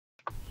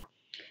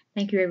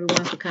Thank you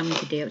everyone for coming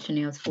to Dale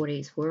Chanel's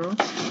 48's World,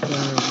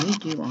 where we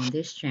do on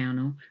this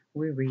channel,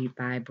 we read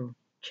Bible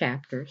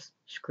chapters,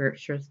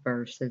 scriptures,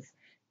 verses,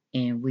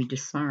 and we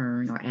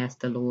discern or ask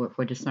the Lord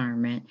for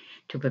discernment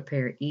to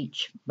prepare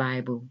each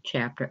Bible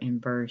chapter and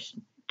verse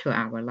to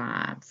our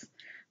lives.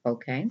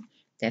 Okay?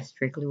 That's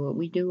strictly what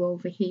we do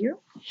over here,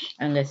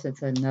 unless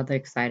it's another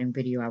exciting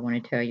video I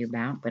want to tell you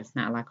about, but it's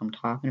not like I'm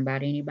talking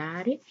about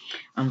anybody.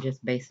 I'm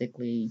just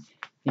basically,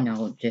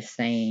 just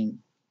saying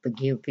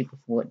forgive people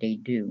for what they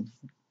do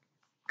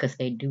because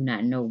they do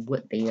not know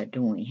what they are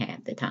doing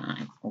half the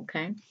time.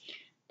 Okay,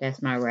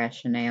 that's my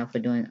rationale for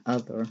doing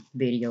other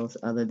videos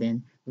other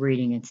than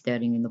reading and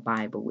studying the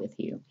Bible with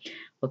you.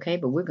 Okay,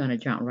 but we're going to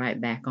jump right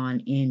back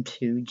on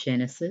into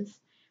Genesis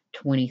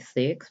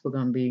 26. We're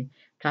going to be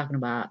talking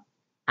about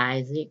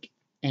Isaac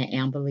and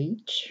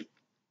Abimelech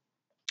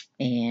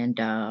and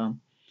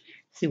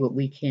see what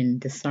we can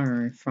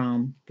discern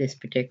from this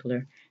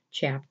particular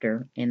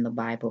chapter in the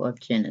Bible of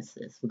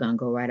Genesis. We're going to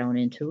go right on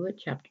into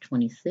it, chapter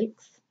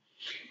 26,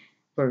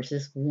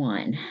 verses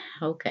 1.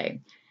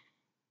 Okay,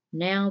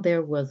 now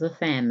there was a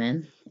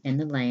famine in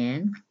the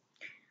land.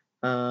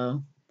 Uh,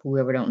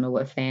 Whoever don't know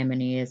what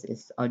famine is,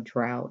 it's a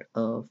drought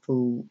of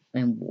food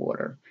and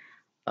water.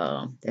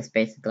 That's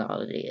basically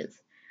all it is.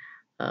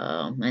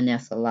 And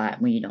that's a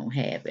lot when you don't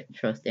have it.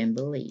 Trust and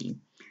believe.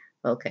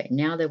 Okay,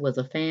 now there was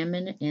a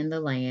famine in the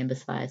land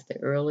besides the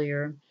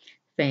earlier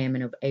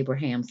famine of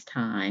Abraham's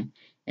time,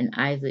 and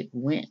Isaac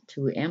went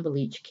to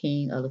Abimelech,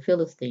 king of the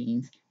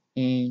Philistines,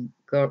 in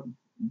Gerar.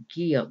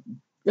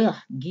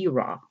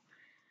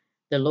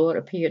 The Lord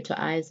appeared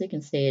to Isaac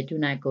and said, "Do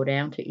not go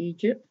down to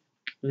Egypt.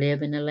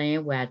 Live in the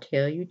land where I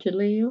tell you to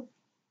live.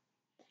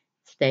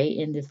 Stay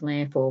in this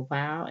land for a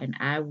while, and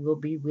I will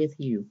be with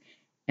you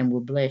and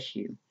will bless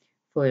you.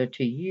 For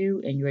to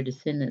you and your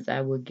descendants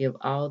I will give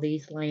all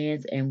these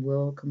lands and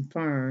will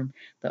confirm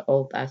the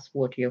oath I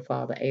swore to your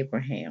father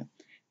Abraham.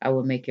 I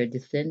will make your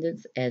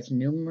descendants as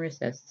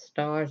numerous as the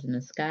stars in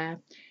the sky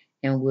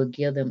and will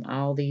give them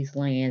all these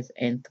lands,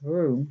 and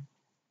through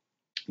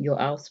your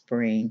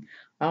offspring,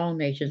 all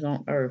nations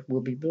on earth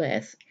will be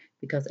blessed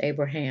because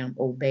Abraham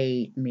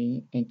obeyed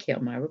me and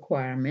kept my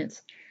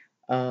requirements,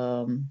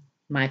 um,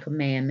 my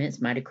commandments,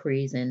 my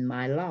decrees, and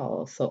my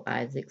laws." So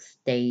Isaac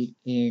stayed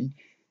in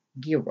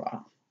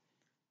Gerar.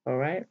 All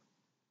right.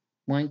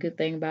 One good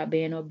thing about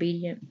being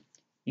obedient,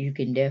 you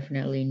can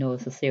definitely know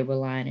it's a silver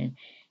lining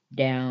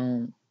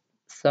down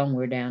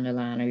somewhere down the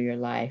line of your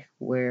life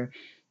where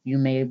you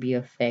may be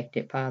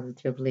affected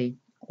positively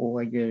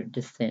or your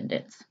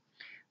descendants.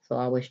 So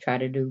always try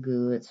to do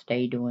good,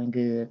 stay doing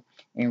good,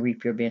 and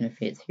reap your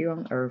benefits here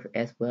on earth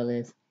as well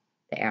as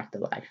the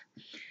afterlife.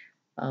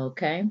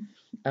 Okay,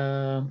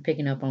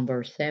 picking up on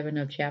verse 7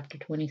 of chapter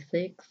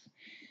 26.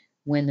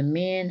 When the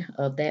men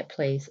of that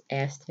place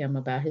asked him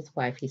about his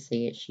wife, he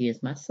said, "She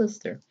is my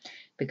sister,"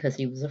 because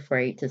he was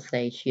afraid to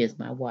say, "She is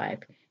my wife."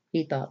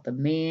 He thought the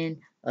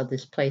men of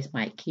this place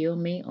might kill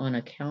me on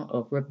account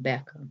of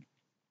Rebekah,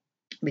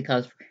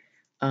 because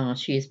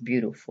she is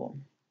beautiful.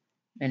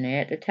 And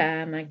at the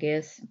time, I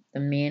guess the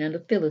men of the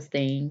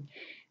Philistine,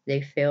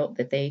 they felt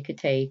that they could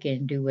take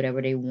and do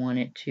whatever they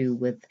wanted to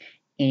with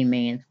any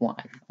man's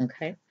wife.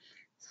 Okay,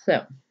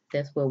 so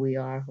that's where we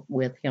are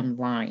with him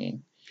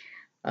lying.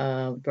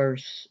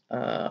 Verse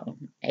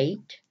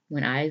 8.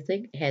 When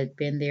Isaac had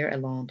been there a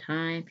long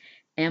time,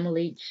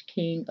 Amalek,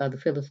 king of the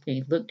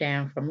Philistines, looked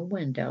down from a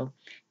window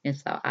and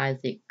saw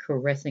Isaac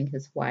caressing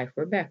his wife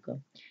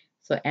Rebekah.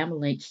 So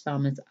Amalek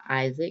summoned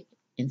Isaac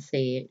and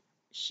said,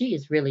 "She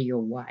is really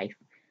your wife.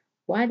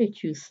 Why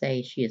did you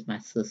say she is my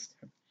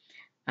sister?"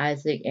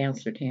 Isaac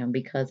answered him,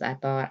 "Because I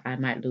thought I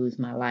might lose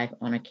my life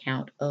on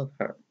account of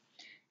her."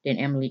 Then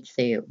Amalek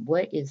said,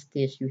 "What is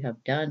this you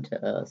have done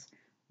to us?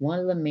 One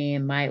of the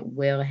men might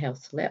well have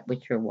slept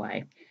with your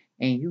wife,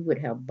 and you would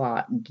have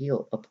brought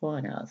guilt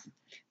upon us."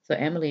 So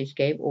Amalek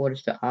gave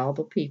orders to all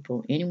the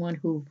people: "Anyone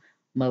who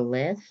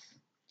molests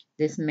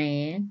this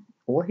man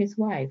or his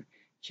wife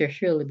shall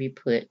surely be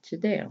put to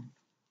death."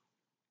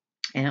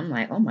 And I'm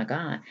like, oh my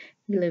God,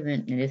 he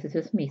living, and this is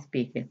just me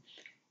speaking,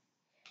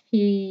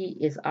 he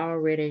is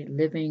already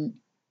living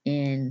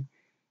in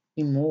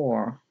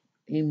immoral,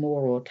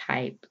 immoral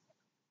type,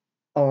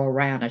 or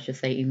around, I should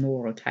say,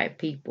 immoral type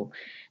people,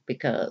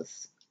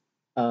 because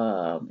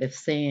if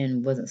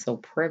sin wasn't so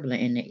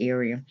prevalent in the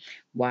area,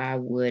 why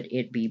would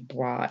it be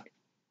brought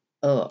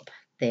up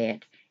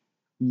that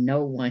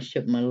no one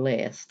should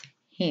molest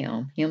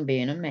him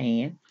being a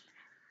man,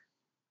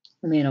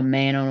 being a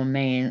man on a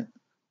man,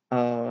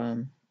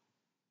 um,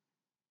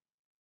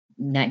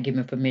 not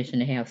giving permission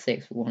to have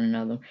sex with one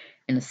another,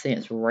 in a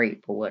sense,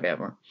 rape or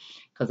whatever.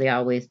 Because they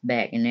always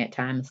back in that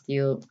time and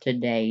still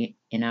today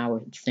in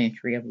our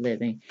century of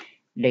living,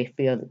 they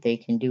feel that they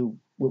can do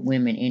with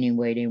women any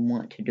way they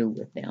want to do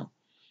with them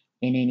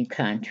in any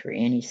country,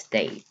 any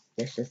state.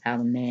 That's just how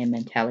the man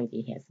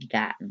mentality has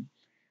gotten.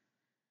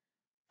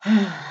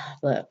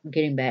 But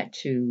getting back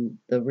to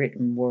the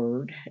written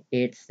word,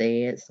 it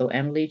says, so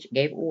Amalek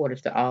gave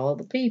orders to all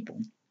the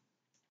people: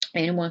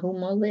 "Anyone who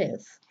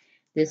molests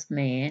This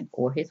man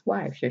or his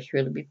wife shall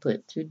surely be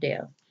put to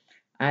death.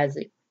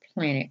 Isaac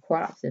planted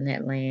crops in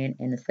that land,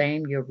 and the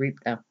same year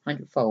reaped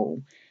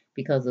 100-fold,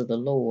 because the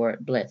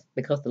Lord blessed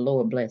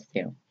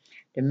him.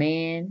 The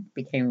man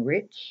became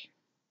rich,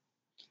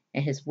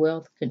 and his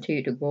wealth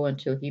continued to grow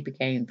until he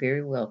became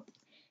very wealthy.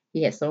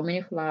 He had so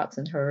many flocks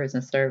and herds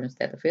and servants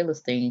that the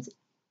Philistines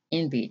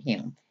envied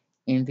him.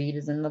 Envied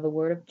is another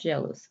word of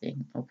jealousy.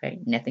 Okay,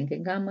 nothing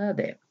can come of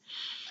it.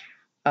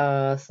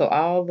 So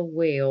all the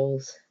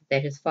wells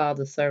that his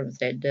father's servants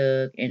had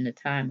dug in the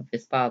time of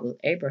his father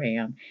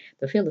Abraham,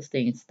 the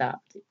Philistines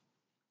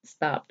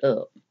stopped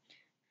up,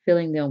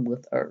 filling them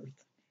with earth.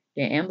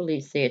 Then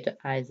Abimelech said to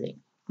Isaac,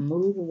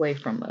 "Move away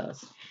from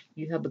us.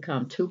 You have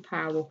become too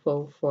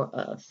powerful for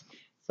us."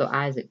 So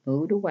Isaac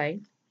moved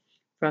away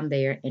from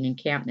there and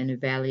encamped in the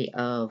valley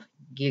of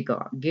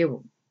Gerar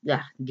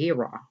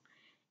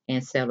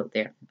and settled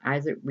there.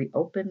 Isaac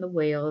reopened the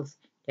wells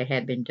that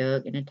had been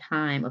dug in the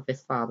time of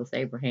his father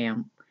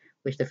Abraham,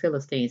 which the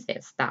Philistines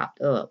had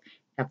stopped up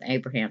after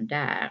Abraham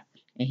died,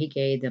 and he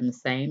gave them the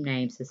same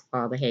names his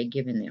father had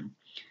given them.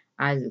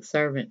 Isaac's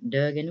servant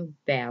dug in the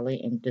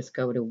valley and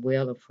discovered a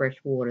well of fresh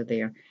water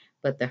there,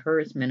 but the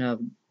herdsmen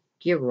of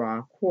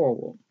Gerar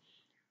quarreled.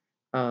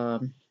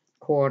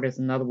 Quarreled is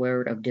another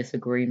word of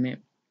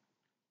disagreement,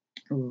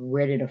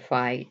 ready to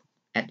fight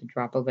at the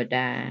drop of a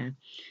dime.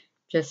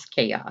 Just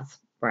chaos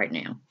right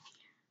now.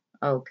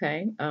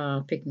 Okay,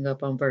 picking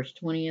up on verse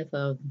 20th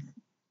of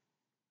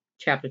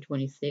chapter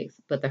 26.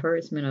 But the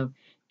herdsmen of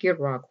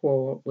Gerar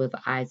quarreled with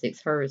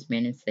Isaac's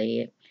herdsmen and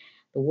said,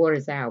 "The water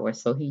is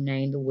ours." So he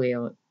named the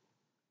well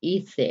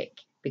Esek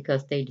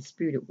because they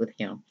disputed with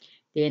him.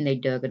 Then they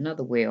dug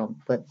another well,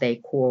 but they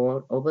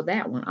quarreled over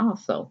that one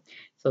also.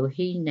 So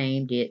he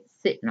named it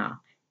Sitnah.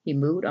 He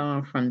moved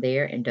on from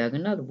there and dug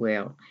another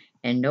well,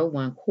 and no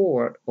one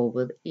quarreled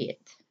over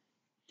it.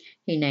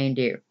 He named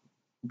it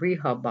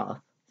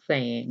Rehoboth,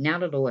 saying, "Now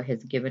the Lord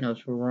has given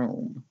us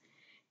room,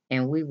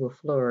 and we will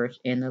flourish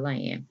in the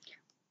land."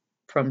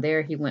 From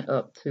there he went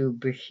up to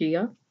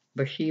Beersheba.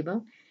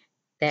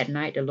 That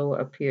night the Lord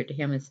appeared to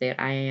him and said,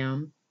 "I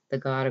am the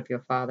God of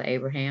your father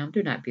Abraham.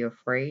 Do not be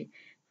afraid,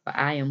 for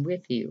I am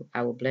with you.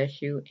 I will bless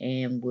you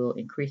and will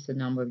increase the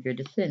number of your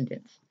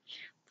descendants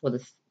for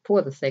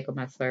the sake of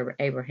my servant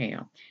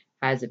Abraham."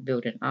 Isaac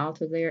built an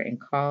altar there and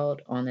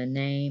called on the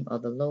name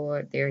of the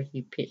Lord. There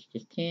he pitched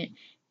his tent,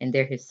 and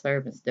there his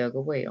servants dug a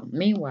well.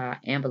 Meanwhile,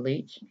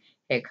 Abimelech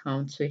had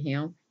come to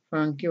him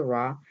from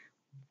Gerar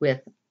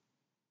with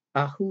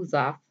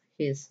Ahuzah,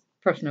 his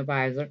personal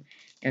advisor,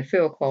 and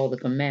Phicol, the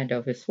commander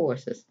of his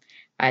forces.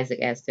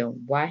 Isaac asked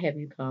them, "Why have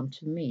you come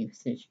to me,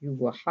 since you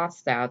were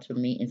hostile to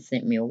me and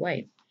sent me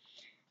away?"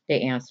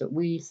 They answered,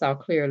 we saw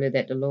clearly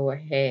that the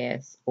Lord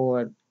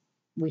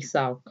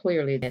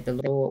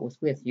was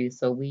with you,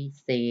 so we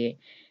said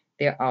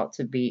there ought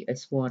to be a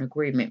sworn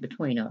agreement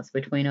between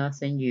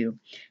us and you.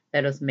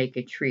 Let us make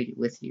a treaty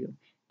with you,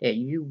 that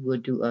you will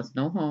do us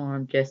no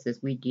harm, just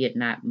as we did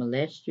not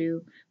molest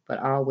you, but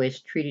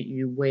always treated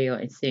you well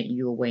and sent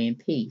you away in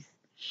peace.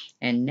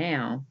 And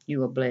now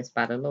you are blessed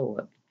by the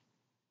Lord.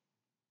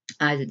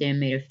 Isaac then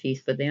made a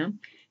feast for them,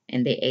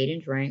 and they ate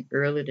and drank.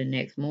 Early the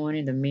next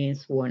morning, the men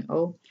swore an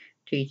oath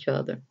to each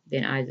other.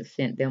 Then Isaac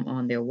sent them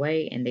on their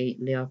way, and they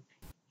left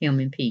him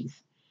in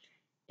peace.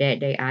 That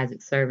day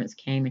Isaac's servants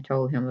came and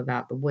told him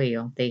about the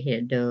well they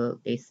had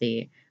dug. They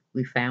said,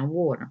 "We found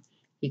water."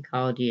 He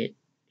called it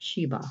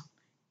Sheba,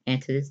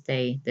 and to this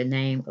day the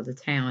name of the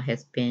town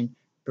has been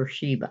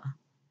Beersheba.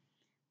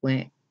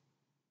 When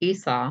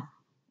Esau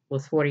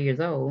was 40 years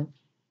old,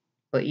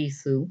 or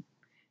Esau,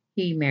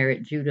 he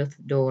married Judith's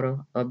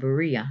daughter of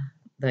Beriah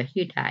the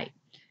Hittite,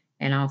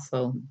 and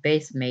also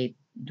Basemate,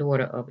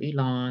 daughter of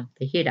Elon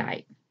the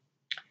Hittite.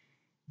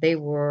 They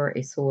were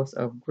a source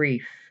of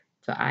grief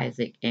to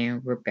Isaac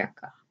and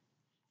Rebekah.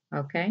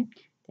 Okay,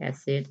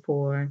 that's it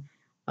for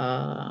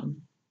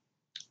um,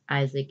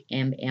 Isaac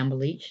and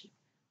Amalek,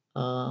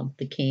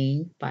 the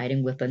king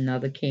fighting with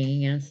another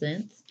king in a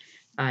sense,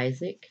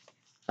 Isaac,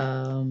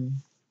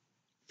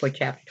 for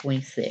chapter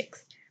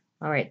 26.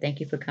 All right, thank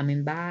you for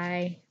coming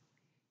by,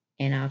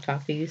 and I'll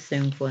talk to you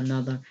soon for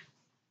another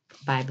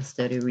Bible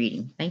study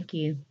reading. Thank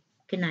you.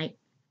 Good night.